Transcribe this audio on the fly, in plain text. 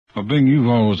Well, Bing, you've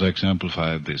always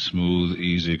exemplified the smooth,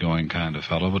 easy-going kind of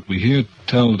fellow, but we hear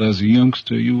tell that as a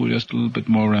youngster you were just a little bit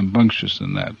more rambunctious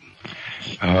than that.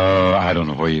 I don't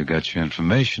know where you got your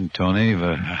information, Tony,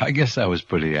 but I guess I was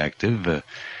pretty active.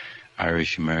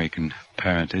 Irish-American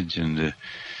parentage, and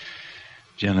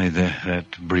generally that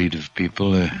breed of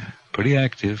people, pretty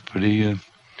active, pretty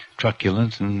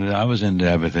truculent, and I was into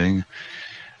everything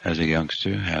as a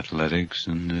youngster, athletics,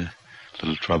 and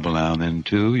little trouble now and then,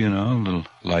 too, you know, a little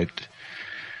light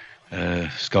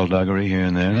skullduggery here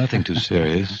and there, nothing too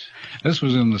serious. This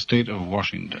was in the state of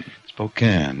Washington.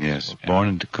 Spokane, yes. Spokane. Born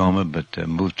in Tacoma, but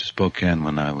moved to Spokane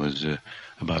when I was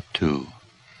about 2.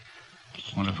 I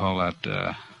wonder if all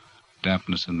that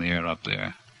dampness in the air up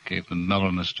there gave the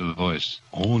mellowness to the voice.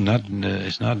 Oh,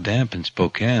 it's not damp in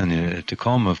Spokane.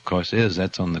 Tacoma, of course, is.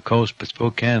 That's on the coast, but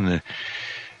Spokane... it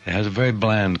has a very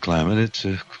bland climate. It's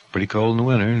pretty cold in the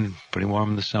winter and pretty warm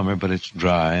in the summer, but it's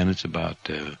dry, and it's about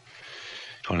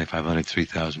 2,500,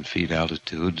 3,000 feet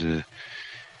altitude.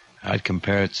 I'd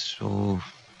compare it to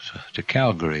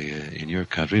Calgary in your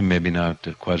country, maybe not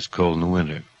quite as cold in the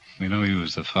winter. We know he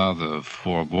was the father of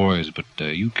 4 boys, but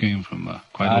you came from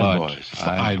quite Five large... boys.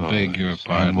 I beg your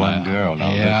pardon. And 1 girl.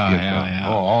 Now, Yeah.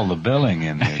 Oh, all the billing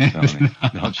in here, Tony.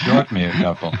 Don't short me a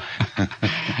couple.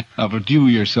 No, but you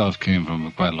yourself came from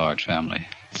a quite large family.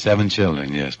 7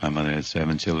 children, yes. My mother had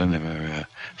 7 children. There were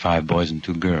 5 boys and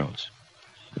 2 girls.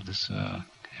 This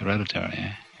hereditary,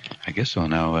 eh? I guess so.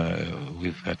 Now,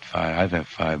 we've got 5. I've had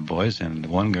 5 boys and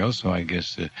 1 girl, so I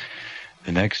guess...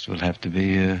 the next will have to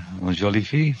be une jolie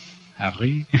fille.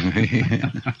 Harry?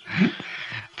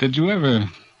 Did you ever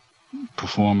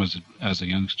perform as a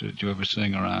youngster? Did you ever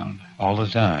sing around? All the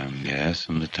time, yes.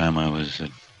 From the time I was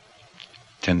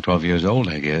 10, 12 years old,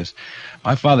 I guess.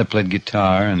 My father played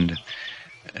guitar, and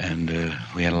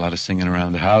we had a lot of singing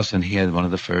around the house, and he had one of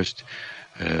the first,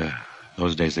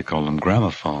 those days they called them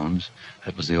gramophones.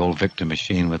 That was the old Victor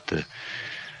machine with the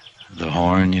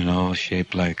horn, you know,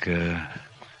 shaped like...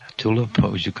 tulip,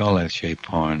 what would you call that shaped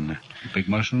horn? Big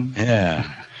mushroom? Yeah.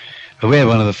 But we had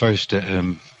one of the first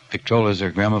Victrolas or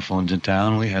gramophones in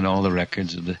town. We had all the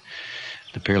records of the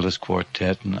Peerless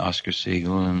Quartet and Oscar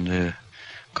Siegel and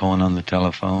Cohen on the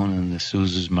telephone and the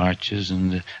Sousa's marches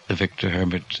and the Victor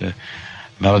Herbert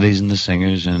melodies and the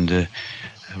singers and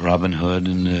Robin Hood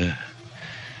and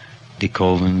De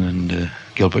Koven and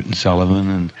Gilbert and Sullivan.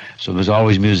 And so there was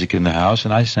always music in the house,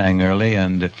 and I sang early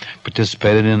and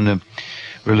participated in the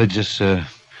religious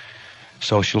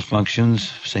social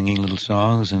functions, singing little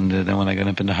songs, and then when I got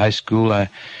up into high school, I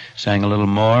sang a little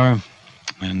more,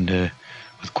 and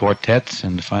with quartets,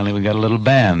 and finally we got a little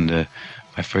band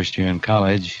my first year in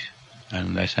college,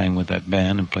 and I sang with that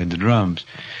band and played the drums.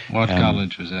 What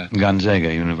college was that?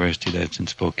 Gonzaga University, that's in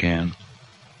Spokane,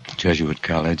 Jesuit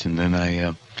college, and then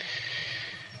I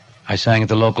sang at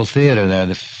the local theater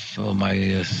there my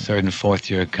 3rd and 4th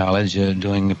year of college,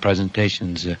 doing the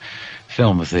presentations,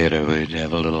 film theater. We'd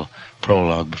have a little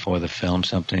prologue before the film,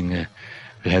 something that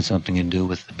had something to do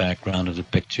with the background of the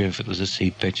picture. If it was a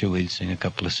sea picture, we'd sing a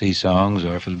couple of sea songs,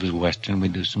 or if it was Western,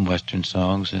 we'd do some Western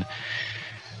songs. And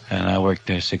I worked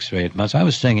there 6 or 8 months. I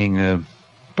was singing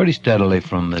pretty steadily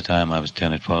from the time I was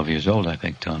 10 or 12 years old, I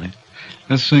think, Tony.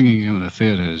 This singing in the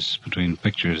theaters between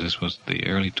pictures, this was the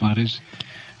early 20s?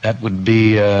 That would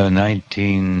be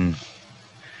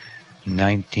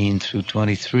 19 through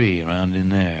 23, around in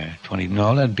there.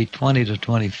 That'd be 20 to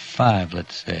 25,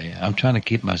 let's say. I'm trying to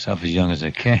keep myself as young as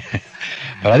I can.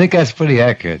 But I think that's pretty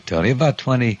accurate, Tony. About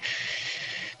 21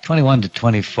 to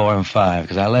 24 and 5,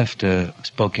 because I left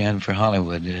Spokane for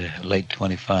Hollywood late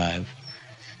 25.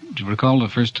 Do you recall the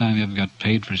first time you ever got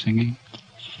paid for singing?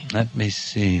 Let me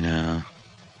see now.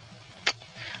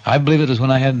 I believe it was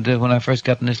when I first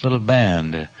got in this little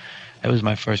band. That was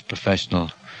my first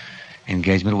professional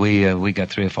engagement. We got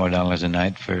 $3 or $4 a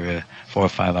night for 4 or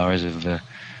 5 hours of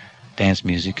dance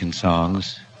music and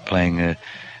songs, playing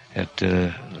at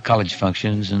college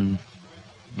functions and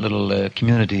little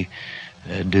community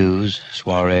dues,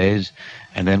 soirees,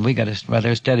 and then we got a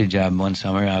rather steady job one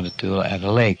summer out at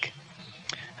a lake,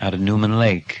 out at Newman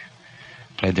Lake.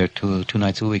 Played there two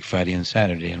nights a week, Friday and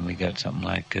Saturday, and we got something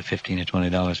like $15 or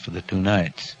 $20 for the 2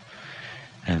 nights.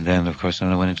 And then, of course,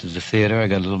 when I went into the theater, I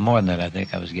got a little more than that. I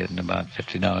think I was getting about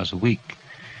 $50 a week.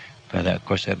 But that, of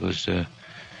course, that was 2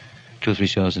 or 3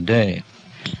 shows a day.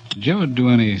 Did you ever do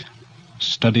any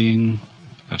studying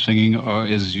of singing, or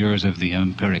is yours of the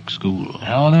empiric school?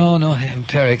 Oh, no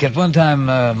empiric. At one time,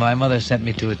 my mother sent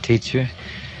me to a teacher.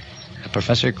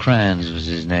 Professor Kranz was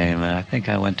his name. I think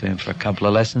I went to him for a couple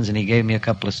of lessons, and he gave me a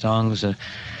couple of songs.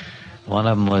 One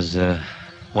of them was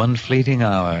One Fleeting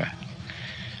Hour.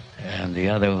 and the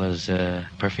other was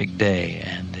Perfect Day,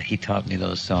 and he taught me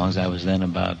those songs. I was then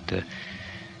about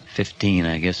 15,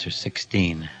 I guess, or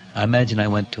 16. I imagine I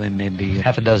went to him maybe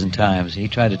half a dozen times. He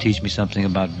tried to teach me something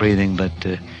about breathing, but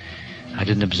I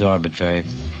didn't absorb it very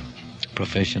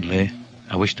proficiently.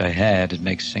 I wished I had. It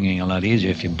makes singing a lot easier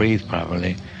if you breathe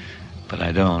properly, but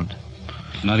I don't.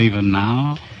 Not even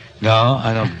now? No,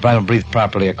 I don't breathe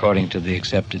properly according to the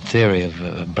accepted theory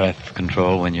of breath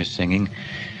control when you're singing,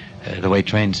 the way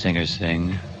trained singers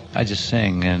sing. I just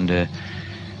sing, and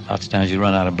lots of times you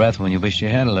run out of breath when you wish you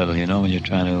had a little, when you're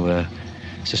trying to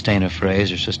sustain a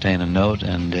phrase or sustain a note,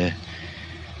 and there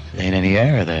ain't any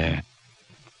air there.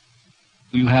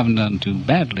 You haven't done too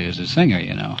badly as a singer,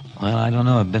 Well, I don't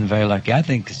know. I've been very lucky. I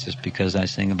think it's just because I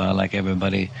sing about like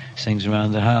everybody sings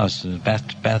around the house,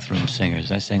 bathroom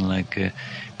singers. I sing like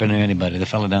pretty near anybody, the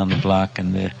fellow down the block,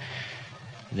 and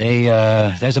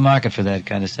there's a market for that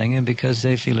kind of singing because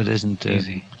they feel it isn't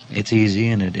easy. It's easy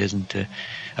and it isn't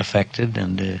affected,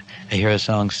 and they hear a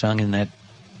song sung in that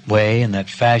way, in that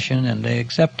fashion, and they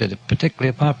accept it, particularly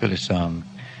a popular song.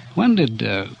 When did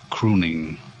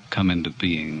crooning come into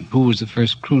being? Who was the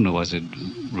first crooner? Was it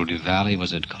Rudy Vallée?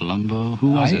 Was it Columbo?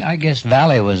 Who was it? I guess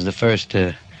Vallée was the first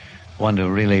one to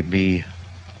really be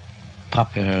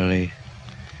popularly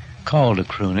called a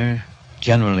crooner,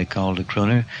 generally called a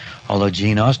crooner, although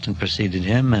Gene Austin preceded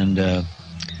him, and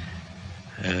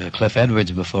Cliff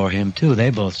Edwards before him, too. They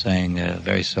both sang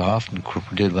very soft and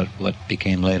did what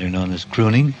became later known as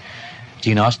crooning.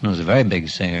 Gene Austin was a very big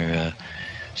singer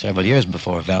several years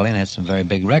before Vallée and had some very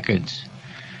big records.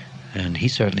 And he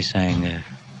certainly sang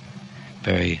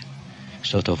very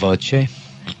sotto voce. At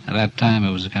that time,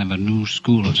 it was a kind of a new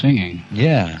school of singing.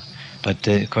 Yeah, but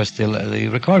of course the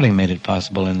recording made it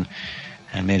possible and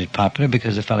made it popular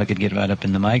because the fellow could get right up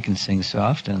in the mic and sing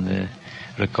soft, and the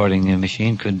recording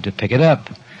machine could pick it up.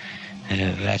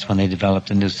 That's when they developed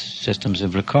the new systems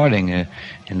of recording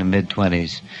in the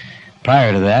mid-20s.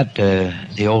 Prior to that,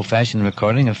 the old-fashioned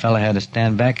recording, a fellow had to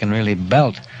stand back and really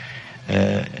belt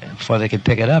before they could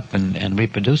pick it up and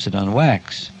reproduce it on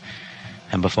wax.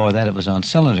 And before that it was on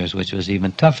cylinders, which was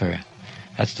even tougher.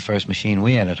 That's the first machine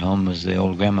we had at home, was the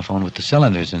old gramophone with the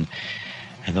cylinders. And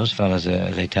those fellas,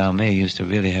 they tell me, used to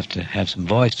really have to have some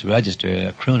voice to register.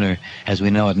 A crooner, as we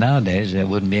know it nowadays,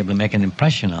 wouldn't be able to make an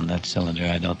impression on that cylinder,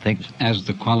 I don't think. As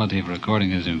the quality of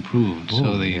recording has improved,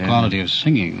 so the quality of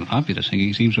singing, popular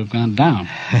singing, seems to have gone down.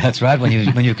 That's right. When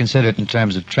you consider it in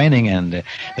terms of training and the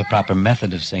proper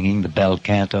method of singing, the bel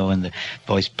canto and the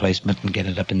voice placement and get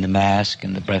it up in the mask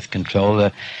and the breath control,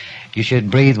 you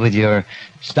should breathe with your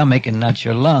stomach and not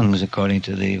your lungs, according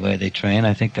to the way they train.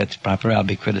 I think that's proper. I'll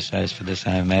be criticized for this,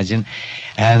 I imagine.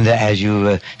 And as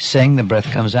you sing, the breath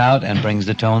comes out and brings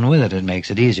the tone with it. It makes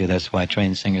it easier. That's why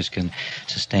trained singers can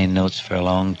sustain notes for a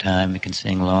long time. They can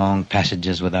sing long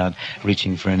passages without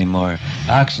reaching for any more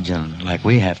oxygen, like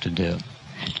we have to do.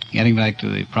 Getting back to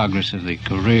the progress of the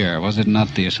career, was it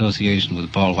not the association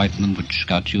with Paul Whiteman which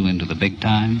got you into the big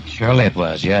time? Surely it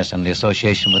was, yes, and the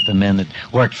association with the men that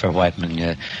worked for Whiteman,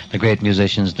 the great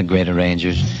musicians, the great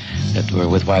arrangers that were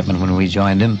with Whiteman when we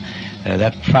joined him.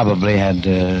 That probably had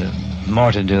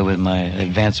more to do with my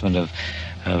advancement of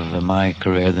my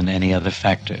career than any other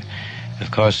factor.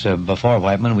 Of course, before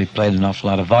Whiteman, we played an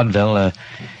awful lot of vaudeville,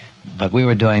 but we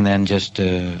were doing then just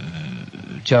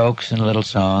jokes and little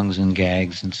songs and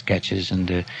gags and sketches,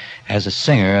 and as a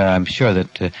singer, I'm sure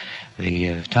that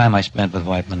the time I spent with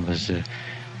Whiteman was the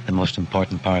most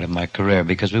important part of my career,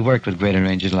 because we worked with great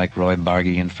arrangers like Roy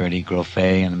Bargy and Ferdy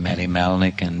Grofé and Matty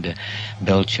Malnick and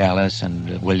Bill Challis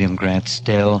and William Grant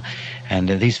Still, and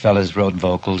these fellas wrote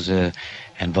vocals and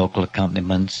vocal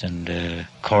accompaniments and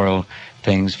choral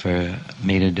things for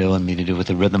me to do, and me to do with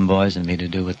the Rhythm Boys, and me to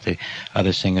do with the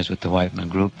other singers with the Whiteman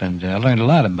group. And I learned a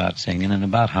lot about singing and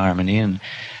about harmony, and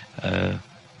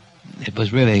it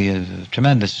was really a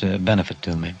tremendous benefit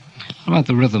to me. What about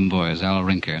the Rhythm Boys, Al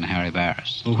Rinker and Harry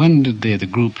Barris? Well, when did the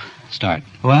group start?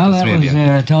 Well, that was,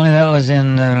 Tony, that was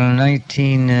in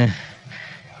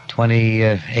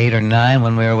 1928 or 9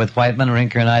 when we were with Whiteman.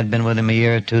 Rinker and I had been with him a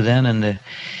year or two then, and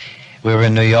we were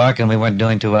in New York, and we weren't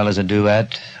doing too well as a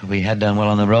duet. We had done well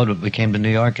on the road, but we came to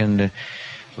New York, and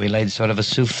we laid sort of a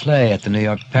souffle at the New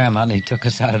York Paramount, and he took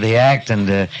us out of the act,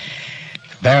 and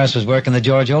Barris was working the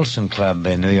George Olsen Club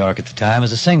in New York at the time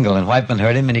as a single, and Whiteman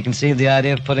heard him, and he conceived the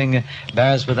idea of putting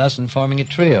Barris with us and forming a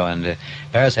trio. And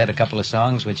Barris had a couple of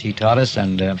songs which he taught us,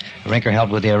 and Rinker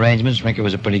helped with the arrangements. Rinker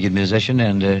was a pretty good musician,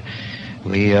 and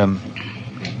we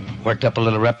worked up a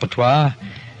little repertoire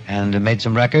and made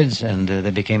some records, and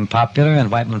they became popular,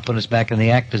 and Whiteman put us back in the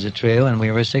act as a trio, and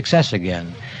we were a success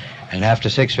again. And after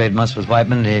 6 or 8 months with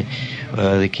Whiteman,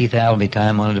 the Keith Albee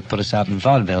time wanted to put us out in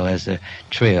vaudeville as a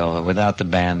trio without the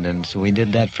band. And so we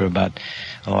did that for about,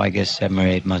 I guess 7 or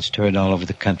 8 months, toured all over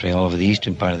the country, all over the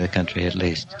eastern part of the country at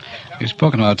least. You've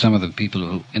spoken about some of the people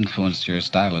who influenced your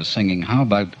style of singing. How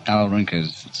about Al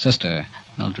Rinker's sister,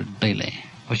 Mildred Bailey?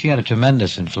 Well, she had a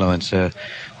tremendous influence.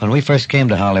 When we first came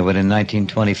to Hollywood in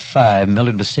 1925,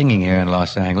 Mildred was singing here in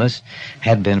Los Angeles,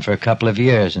 had been for a couple of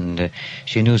years, and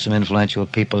she knew some influential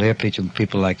people here,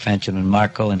 people like Fanchon and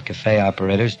Marco and cafe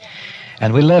operators,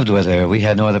 and we lived with her. We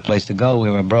had no other place to go. We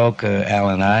were broke, Al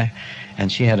and I, and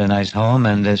she had a nice home,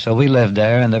 and so we lived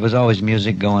there, and there was always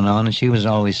music going on, and she was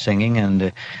always singing,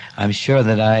 and I'm sure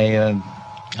that I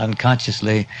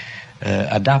unconsciously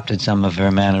adopted some of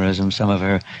her mannerisms, some of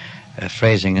her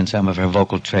phrasing and some of her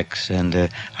vocal tricks, and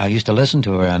I used to listen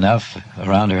to her enough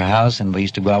around her house, and we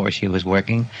used to go out where she was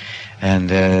working, and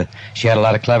she had a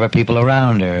lot of clever people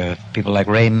around her, people like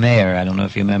Ray Mayer. I don't know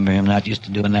if you remember him. Not used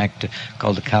to do an act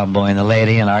called The Cowboy and the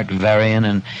Lady, and Art Varian,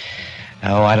 and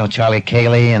Charlie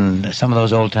Cayley, and some of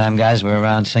those old-time guys were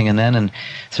around singing then. And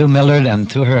through Mildred and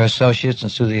through her associates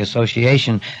and through the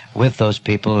association with those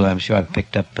people, I'm sure I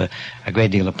picked up a great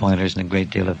deal of pointers and a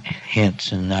great deal of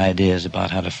hints and ideas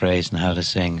about how to phrase and how to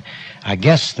sing. I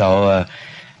guess, though,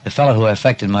 the fellow who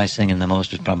affected my singing the most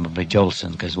was probably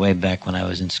Jolson, because way back when I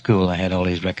was in school, I had all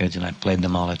these records and I played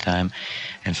them all the time.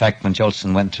 In fact, when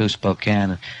Jolson went through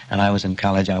Spokane and I was in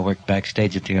college, I worked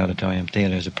backstage at the Auditorium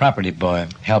Theater as a property boy,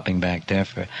 helping back there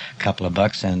for a couple of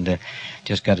bucks, and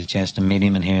just got a chance to meet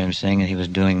him and hear him sing. And he was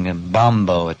doing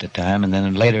Bombo at the time, and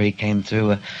then later he came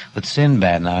through with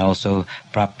Sinbad, and I also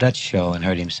propped that show and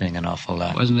heard him sing an awful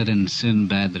lot. Wasn't it in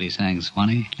Sinbad that he sang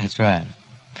Swanee? That's right.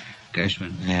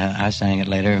 Gershwin. Yeah, I sang it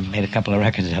later, made a couple of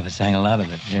records of it, sang a lot of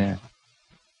it, yeah.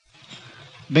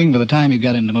 Bing, by the time you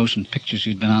got into motion pictures,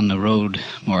 you'd been on the road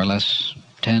more or less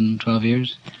 10, 12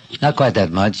 years? Not quite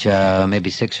that much, maybe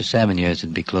 6 or 7 years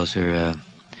would be closer.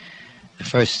 The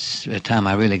first time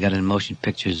I really got in motion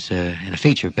pictures in a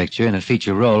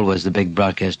feature role, was the big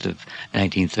broadcast of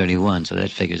 1931, so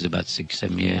that figures about 6,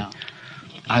 7 years. Yeah.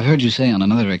 I've heard you say on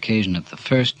another occasion that the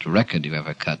first record you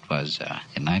ever cut was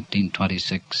in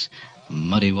 1926,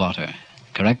 Muddy Water,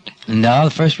 correct? No,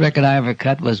 the first record I ever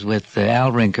cut was with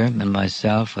Al Rinker and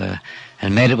myself,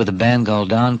 and made it with a band called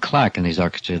Don Clark and his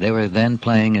orchestra. They were then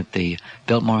playing at the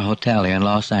Biltmore Hotel here in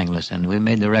Los Angeles, and we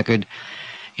made the record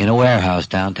in a warehouse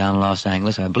downtown Los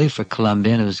Angeles, I believe for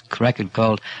Columbia, and it was a record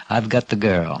called I've Got the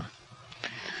Girl.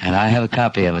 And I have a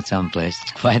copy of it someplace.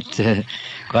 It's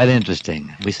quite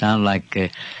interesting. We sound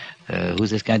like, who's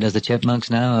this guy does the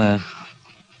Chipmunks now?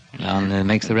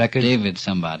 Makes the record? David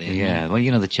somebody. Yeah, well,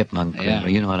 you know the Chipmunk, yeah.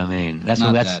 You know what I mean.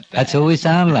 That's who we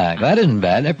sound like. That isn't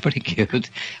bad. They're pretty cute.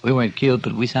 We weren't cute,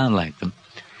 but we sound like them.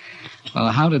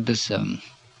 Well, how did this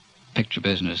picture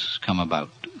business come about?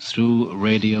 Through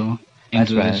radio?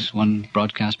 Into this one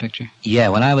broadcast picture? Yeah,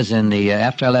 when I was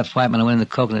after I left Whiteman, I went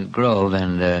into Coconut Grove,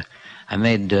 and I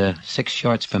made 6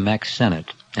 shorts for Max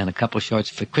Sennett, and a couple shorts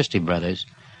for Christie Brothers,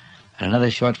 and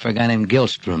another short for a guy named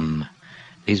Gilstrom.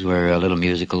 These were little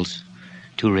musicals,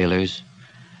 2-reelers.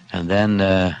 And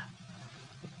then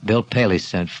Bill Paley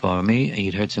sent for me.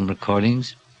 He'd heard some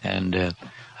recordings, and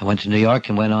I went to New York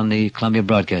and went on the Columbia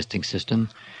Broadcasting System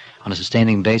on a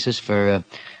sustaining basis for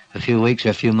a few weeks or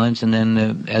a few months, and then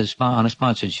on a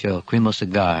sponsored show, Cremo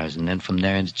Cigars, and then from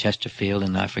there into Chesterfield,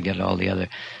 and I forget all the other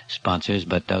sponsors,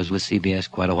 but I was with CBS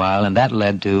quite a while, and that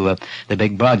led to the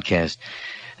big broadcast,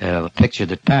 a picture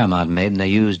that Paramount made, and they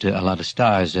used a lot of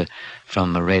stars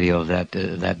from the radio of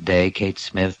that day, Kate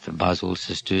Smith, the Boswell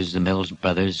sisters, the Mills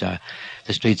brothers,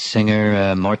 the Street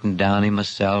Singer, Morton Downey,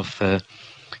 myself,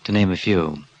 to name a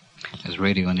few. As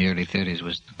radio in the early 30s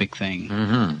was the big thing.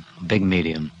 Mm-hmm. Big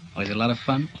medium. Was it a lot of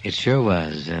fun? It sure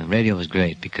was. Radio was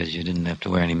great because you didn't have to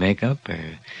wear any makeup or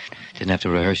didn't have to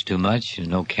rehearse too much.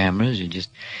 No cameras. You just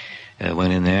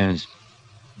went in there and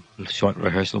short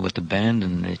rehearsal with the band,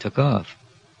 and they took off.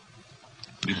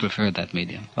 You preferred that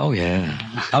medium? Oh, yeah.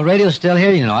 Our radio's still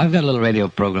here, you know. I've got a little radio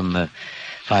program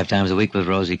 5 times a week with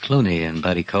Rosie Clooney and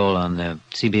Buddy Cole on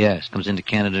CBS. Comes into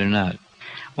Canada or not.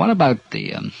 What about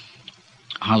the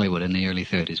Hollywood in the early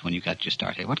 30s when you got your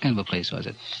start here? What kind of a place was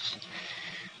it?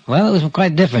 Well, it was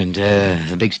quite different.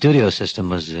 The big studio system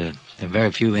was there were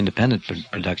very few independent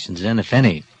productions then, if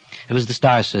any. It was the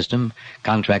star system,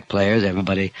 contract players.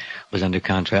 Everybody was under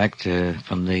contract,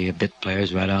 from the bit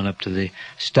players right on up to the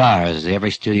stars. Every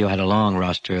studio had a long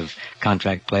roster of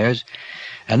contract players,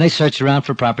 and they searched around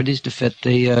for properties to fit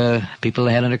the people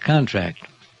they had under contract.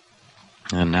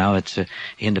 And now it's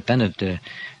independent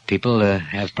people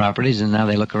have properties, and now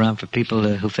they look around for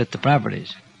people who fit the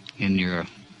properties. In your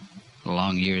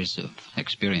long years of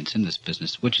experience in this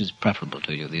business, which is preferable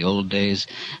to you? The old days,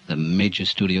 the major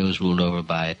studios ruled over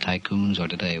by tycoons, or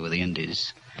today with the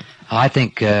indies? I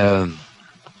think, not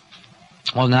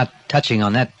touching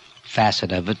on that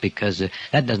facet of it, because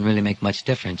that doesn't really make much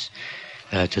difference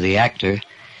to the actor.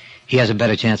 He has a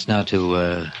better chance now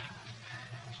to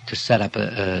set up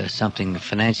something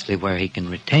financially where he can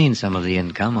retain some of the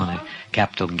income on a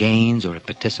capital gains or a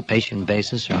participation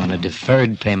basis or on a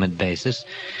deferred payment basis.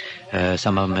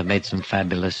 Some of them have made some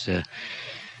fabulous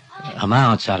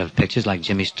amounts out of pictures, like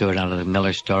Jimmy Stewart out of the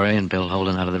Miller Story and Bill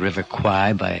Holden out of the River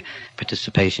Kwai by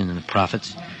participation in the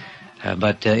profits.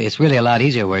 But it's really a lot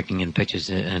easier working in pictures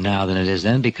now than it is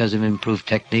then because of improved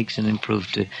techniques and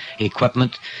improved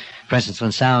equipment. For instance,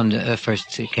 when sound first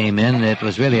came in, it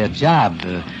was really a job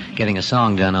getting a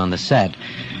song done on the set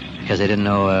because they didn't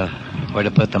know where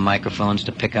to put the microphones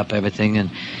to pick up everything, and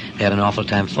they had an awful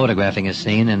time photographing a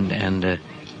scene and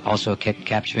also kept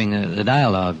capturing the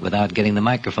dialogue without getting the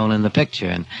microphone in the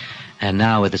picture. And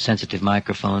now with the sensitive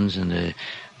microphones and the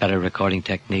better recording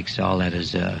techniques, all that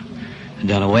is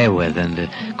done away with. And,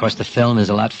 of course, the film is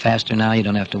a lot faster now. You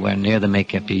don't have to wear near the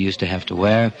makeup you used to have to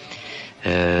wear.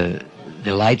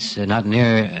 The lights, not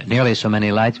nearly so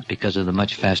many lights because of the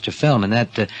much faster film. And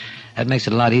that makes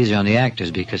it a lot easier on the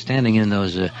actors because standing in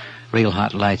those real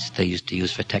hot lights they used to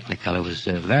use for Technicolor was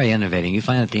very enervating. You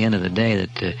find at the end of the day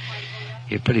that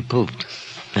you're pretty pooped.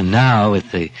 And now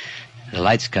with the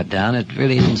lights cut down, it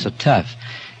really isn't so tough.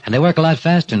 And they work a lot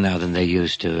faster now than they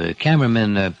used to.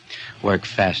 Cameramen work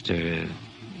faster.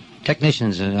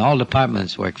 Technicians in all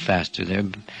departments work faster.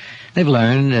 They've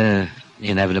learned,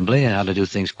 inevitably, how to do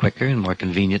things quicker and more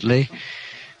conveniently.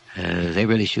 They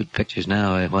really shoot pictures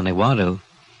now when they want to.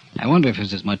 I wonder if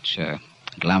there's as much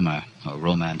glamour or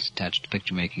romance attached to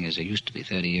picture making as there used to be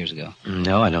 30 years ago.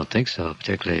 No, I don't think so,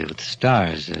 particularly with the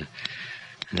stars.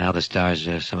 Now the stars,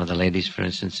 some of the ladies, for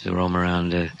instance, roam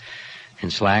around in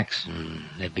slacks, and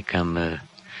they've become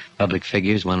public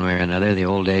figures one way or another. The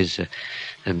old days,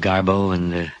 Garbo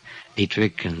and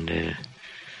Dietrich and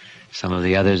some of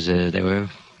the others, they were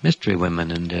mystery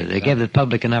women, and they gave the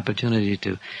public an opportunity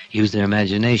to use their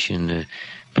imagination,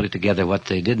 put it together what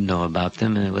they did know about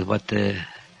them and with what they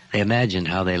imagined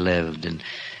how they lived. And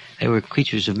they were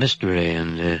creatures of mystery,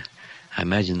 and I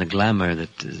imagine the glamour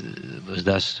that was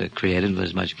thus created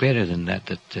was much greater than that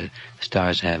the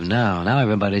stars have now. Now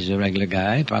everybody's a regular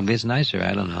guy. Probably it's nicer,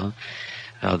 I don't know.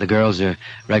 The girls are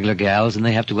regular gals, and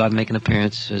they have to go out and make an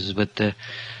appearance with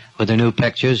their new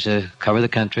pictures, cover the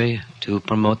country to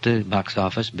promote the box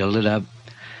office, build it up,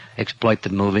 exploit the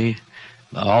movie.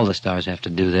 All the stars have to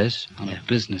do this. On a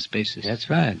business basis. That's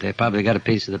right. They probably got a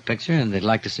piece of the picture, and they'd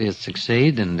like to see it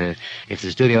succeed. And if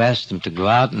the studio asks them to go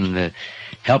out and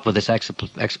help with this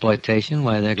exploitation,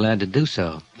 why, they're glad to do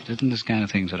so. Doesn't this kind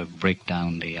of thing sort of break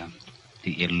down the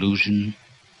illusion?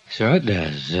 Sure it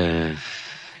does. It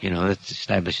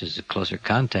establishes a closer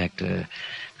contact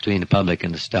between the public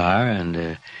and the star, and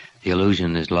the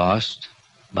illusion is lost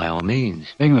by all means.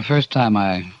 Being the first time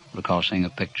I recall seeing a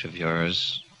picture of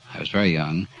yours, I was very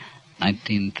young,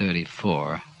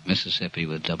 1934, Mississippi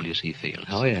with W.C. Fields.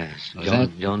 Oh, yes.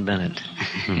 Joan Bennett.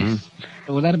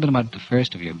 Mm-hmm. Would that have been about the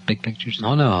first of your big pictures?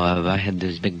 Oh, no. I had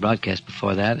this big broadcast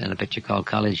before that and a picture called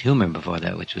College Humor before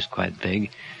that, which was quite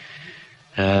big.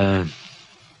 And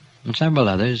several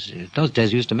others. Those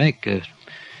days I used to make 2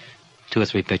 or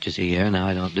 3 pictures a year. Now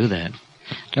I don't do that.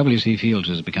 W.C. Fields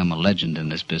has become a legend in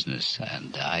this business,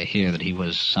 and I hear that he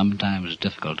was sometimes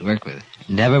difficult to work with.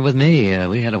 Never with me.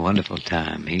 We had a wonderful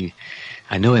time.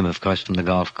 I knew him, of course, from the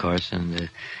golf course, and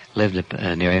lived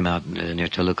near him out near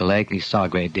Toluca Lake. He saw a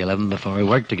great deal of him before we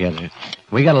worked together.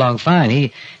 We got along fine.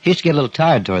 He used to get a little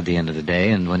tired toward the end of the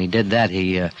day, and when he did that,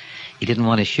 he didn't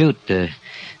want to shoot,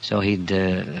 so he'd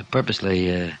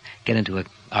purposely get into an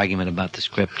argument about the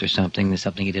script or something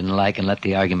he didn't like, and let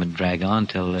the argument drag on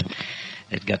till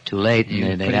it got too late,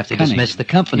 and they'd have to dismiss the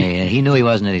company. He knew he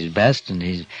wasn't at his best, and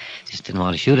he just didn't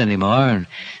want to shoot anymore, and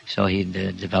so he'd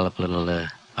develop little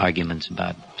arguments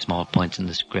about small points in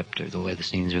the script or the way the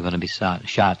scenes were going to be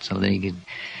shot, so that he could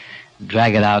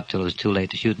drag it out till it was too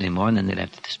late to shoot anymore, and then they'd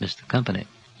have to dismiss the company.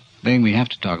 Bing, we have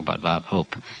to talk about Bob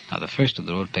Hope. Now, the first of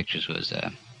the road pictures was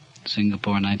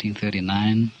Singapore,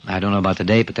 1939. I don't know about the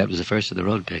date, but that was the first of the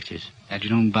road pictures. Had you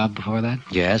known Bob before that?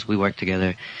 Yes, we worked together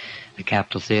at the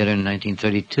Capitol Theater in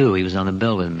 1932. He was on the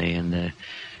bill with me, and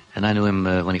I knew him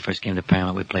when he first came to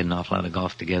Paramount. We played an awful lot of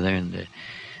golf together, and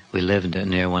we lived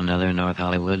near one another in North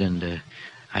Hollywood, and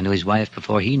I knew his wife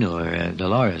before he knew her,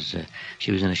 Dolores.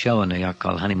 She was in a show in New York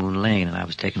called Honeymoon Lane, and I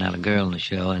was taking out a girl in the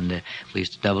show, and we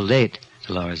used to double date,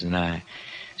 Dolores and I.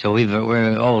 So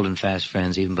we're old and fast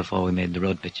friends even before we made the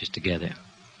road pictures together.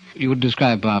 You would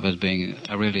describe Bob as being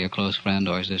really a close friend,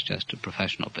 or is this just a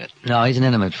professional bit? No, he's an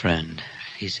intimate friend.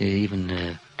 He's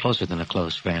even closer than a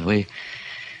close friend. We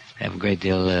have a great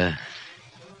deal,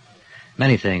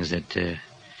 many things that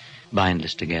bind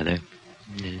us together.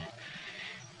 In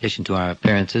addition to our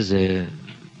appearances,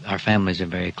 our families are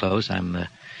very close. I'm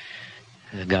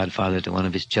the godfather to one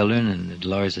of his children, and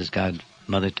Dolores is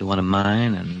godmother to one of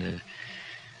mine, and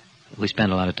we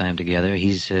spend a lot of time together.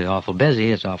 He's awful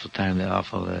busy. It's awful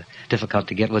difficult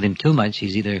to get with him too much.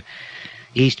 He's either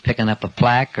east picking up a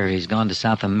plaque, or he's gone to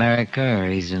South America, or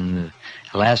he's in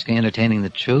Alaska entertaining the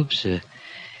troops.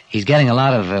 He's getting a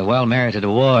lot of well-merited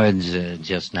awards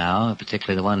just now,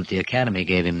 particularly the one that the Academy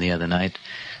gave him the other night,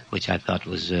 which I thought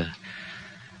was a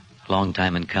long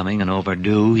time in coming and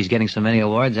overdue. He's getting so many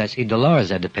awards, I see Dolores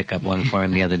had to pick up one for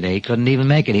him the other day. He couldn't even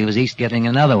make it. He was east getting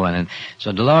another one, and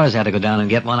so Dolores had to go down and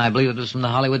get one. I believe it was from the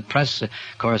Hollywood Press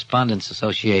Correspondents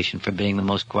Association for being the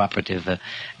most cooperative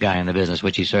guy in the business,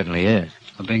 which he certainly is.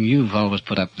 Well, Bing, you've always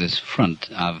put up this front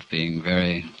of being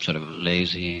very sort of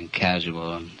lazy and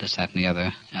casual and this, that, and the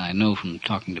other. And I know from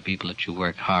talking to people that you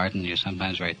work hard and you're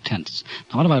sometimes very tense.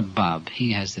 Now, what about Bob?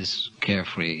 He has this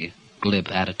carefree, glib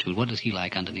attitude. What is he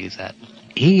like underneath that?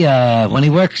 He, when he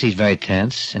works, he's very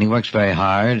tense, and he works very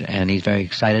hard, and he's very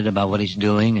excited about what he's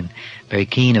doing and very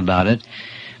keen about it.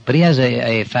 But he has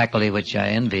a faculty which I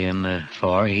envy him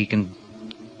for. He can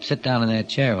sit down in that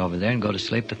chair over there and go to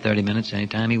sleep for 30 minutes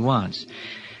anytime he wants.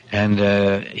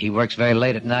 And he works very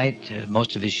late at night.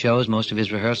 Most of his shows, most of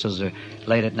his rehearsals are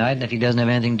late at night, and if he doesn't have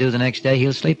anything to do the next day,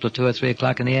 he'll sleep till 2 or 3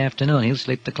 o'clock in the afternoon. He'll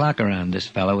sleep the clock around, this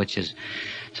fellow, which is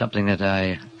something that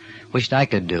I wished I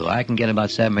could do. I can get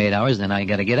about 7 or 8 hours, then I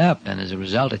got to get up, and as a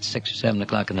result, it's 6 or 7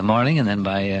 o'clock in the morning, and then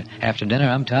by after dinner,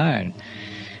 I'm tired.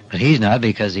 But he's not,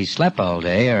 because he slept all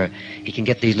day, or he can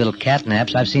get these little cat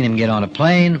naps. I've seen him get on a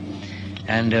plane,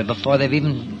 and before they've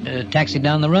even taxied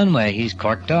down the runway, he's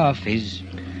corked off. He's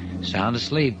sound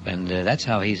asleep, and that's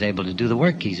how he's able to do the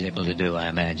work he's able to do, I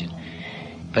imagine.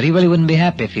 But he really wouldn't be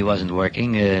happy if he wasn't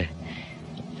working.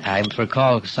 I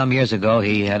recall some years ago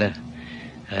he had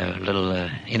a little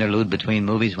interlude between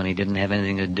movies when he didn't have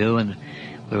anything to do, and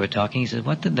we were talking. He said,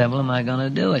 "What the devil am I going to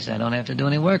do?" I said, "I don't have to do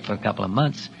any work for a couple of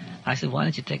months." I said, "Why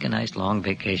don't you take a nice long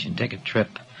vacation, take a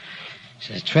trip?" He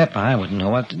says, "Trip? I wouldn't know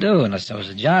what to do unless there was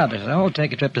a job." I said, "Oh,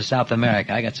 take a trip to South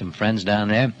America. I got some friends down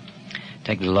there.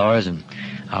 Take Dolores, and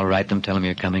I'll write them, tell them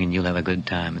you're coming, and you'll have a good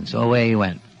time." And so away he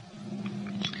went.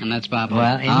 And that's Bob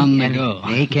on the go.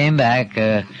 He came back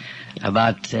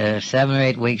about 7 or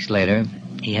 8 weeks later.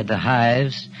 He had the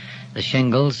hives, the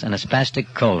shingles, and a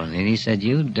spastic colon. And he said,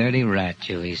 "You dirty rat,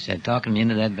 you," he said, talking me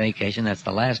into that vacation. "That's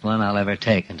the last one I'll ever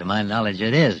take." And to my knowledge,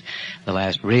 it is the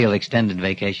last real extended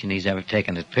vacation he's ever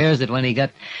taken. It appears that when he got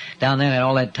down there and had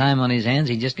all that time on his hands,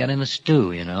 he just got in a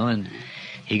stew, and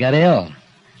he got ill.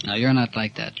 Now, you're not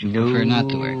like that. You prefer not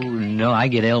to work. No, I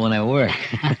get ill when I work.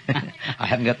 I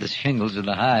haven't got the shingles or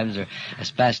the hives or a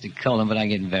spastic colon, but I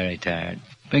get very tired.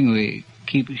 Bing, we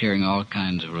keep hearing all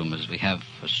kinds of rumors. We have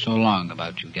for so long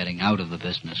about you getting out of the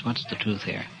business. What's the truth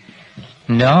here?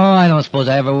 No, I don't suppose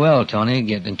I ever will, Tony,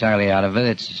 get entirely out of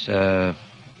it.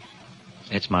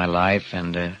 It's my life,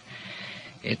 and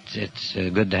it's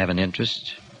good to have an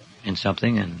interest in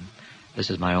something, and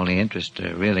this is my only interest,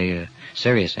 really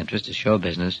serious interest, is show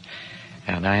business.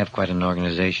 And I have quite an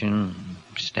organization,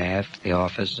 staff, the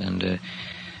office, and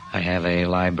I have a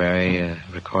library,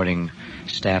 recording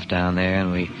staff down there,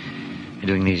 and we're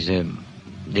doing these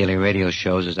daily radio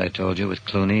shows, as I told you, with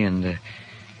Clooney, and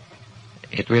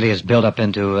it really has built up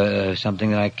into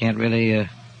something that I can't really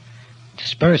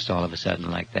disperse all of a sudden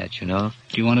like that, Do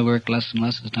you want to work less and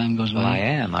less as time goes by? Well, I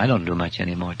am. I don't do much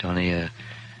anymore, Tony.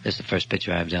 This is the first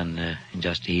picture I've done in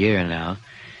just a year now,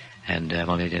 and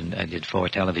I did 4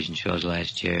 television shows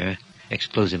last year,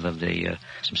 exclusive of the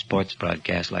some sports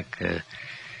broadcasts like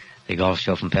the golf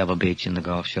show from Pebble Beach and the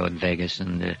golf show in Vegas,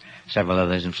 and several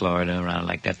others in Florida around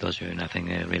like that. Those are nothing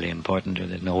really important, or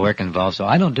there's no work involved, so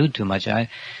I don't do too much. I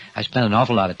spent an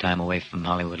awful lot of time away from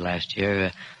Hollywood last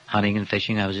year, hunting and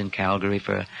fishing. I was in Calgary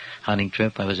for a hunting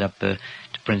trip. I was up to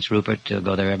Prince Rupert to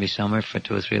go there every summer for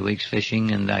 2 or 3 weeks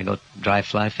fishing, and I go dry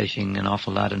fly fishing an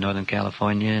awful lot in Northern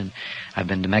California, and I've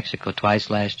been to Mexico twice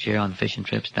last year on fishing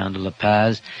trips down to La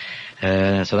Paz.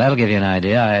 So that'll give you an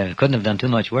idea. I couldn't have done too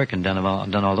much work and done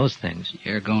all those things.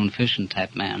 You're a going fishing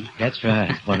type man. That's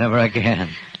right, whenever I can.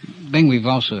 Bing, we've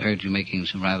also heard you making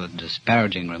some rather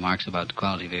disparaging remarks about the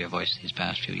quality of your voice these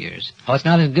past few years. Oh, it's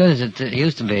not as good as it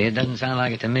used to be. It doesn't sound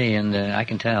like it to me, and I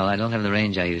can tell. I don't have the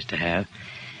range I used to have.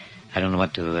 I don't know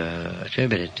what to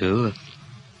attribute it to.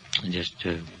 Just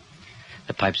the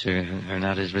the pipes are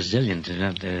not as resilient.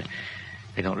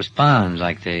 They don't respond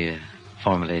like they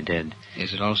formerly did.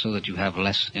 Is it also that you have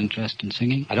less interest in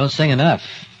singing? I don't sing enough.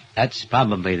 That's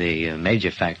probably the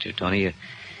major factor, Tony.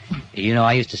 You know,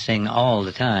 I used to sing all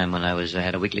the time when I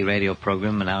had a weekly radio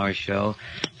program, an hour show,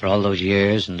 for all those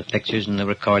years, and the pictures and the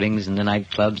recordings and the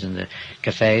nightclubs and the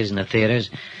cafes and the theaters.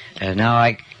 Now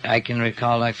I can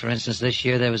recall, like, for instance, this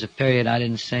year there was a period I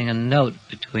didn't sing a note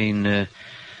between,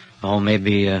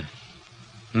 maybe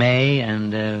May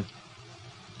and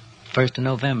 1st of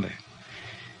November.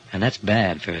 And that's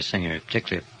bad for a singer,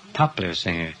 particularly a popular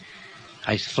singer.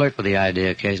 I flirt with the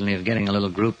idea occasionally of getting a little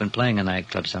group and playing a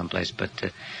nightclub someplace, but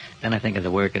then I think of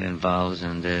the work it involves,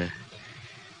 and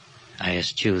I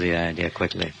eschew the idea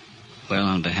quickly. Well,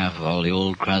 on behalf of all the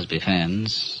old Crosby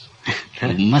fans,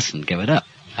 you mustn't give it up.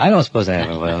 I don't suppose I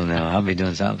ever will, no. I'll be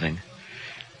doing something.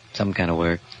 Some kind of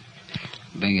work.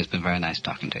 Bing, it's been very nice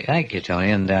talking to you. Thank you,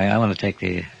 Tony, and I want to take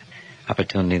the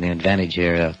opportunity and the advantage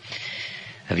here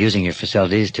of using your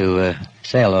facilities to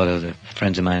say hello to the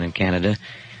friends of mine in Canada.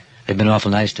 They've been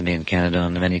awful nice to me in Canada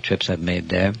on the many trips I've made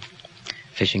there.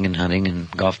 Fishing and hunting and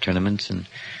golf tournaments, and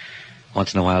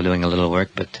once in a while doing a little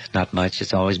work, but not much.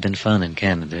 It's always been fun in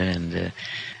Canada, and the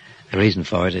reason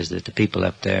for it is that the people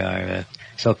up there are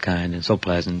so kind and so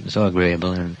pleasant and so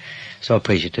agreeable and so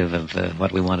appreciative of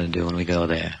what we want to do when we go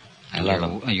there. I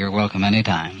love them. You're welcome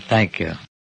anytime. Thank you.